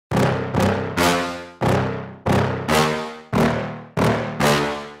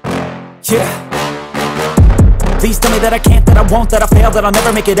yeah. Please tell me that I can't, that I won't, that I'll fail, that I'll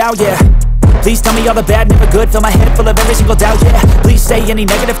never make it out, yeah. Please tell me all the bad, never good. Fill my head full of every single doubt, yeah. Please say any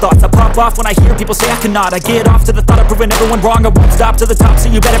negative thoughts. I pop off when I hear people say I cannot. I get off to the thought of proving everyone wrong. I won't stop to the top, so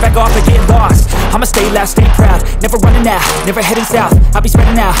you better back off and get lost. I'ma stay loud, stay proud, never running out, never heading south. I'll be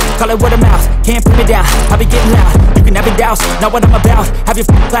spreading out, call it word of mouth. Can't put me down, I'll be getting loud. You can have it douse, not what I'm about. Have your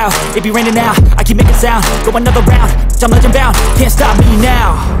cloud, it be raining now. I keep making sound, go another round. I'm legend bound, can't stop me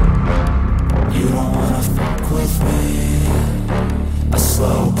now. You don't wanna fuck with me. A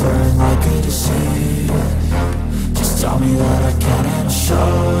slow burn like a disease. Just tell me that I can and I'll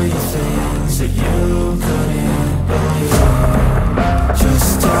show you things that you couldn't believe.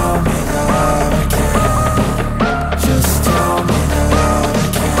 Just tell me that I can. Just tell me that I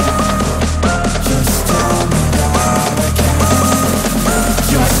can. Just tell me that I can.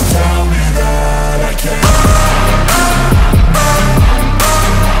 Just tell me that I can.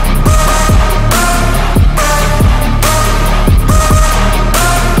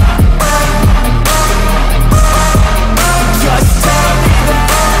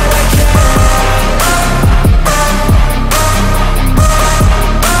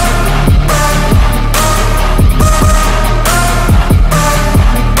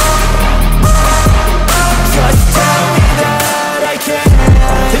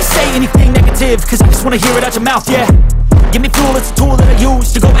 Cause I just wanna hear it out your mouth, yeah. Give me fuel, it's a tool that I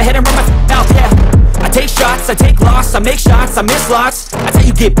use to go ahead and run my mouth, yeah. I take shots, I take loss, I make shots, I miss lots. That's how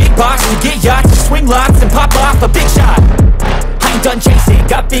you get big box, you get yachts, you swing lots and pop off a big shot. I ain't done chasing,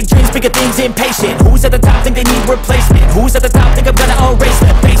 got big dreams, bigger things, impatient. Who's at the top think they need replacement? Who's at the top think I'm gonna erase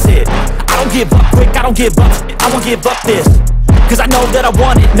them? Face it, I don't give up quick, I don't give up, I won't give up this. Cause I know that I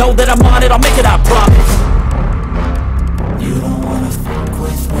want it, know that I'm on it, I'll make it, I promise.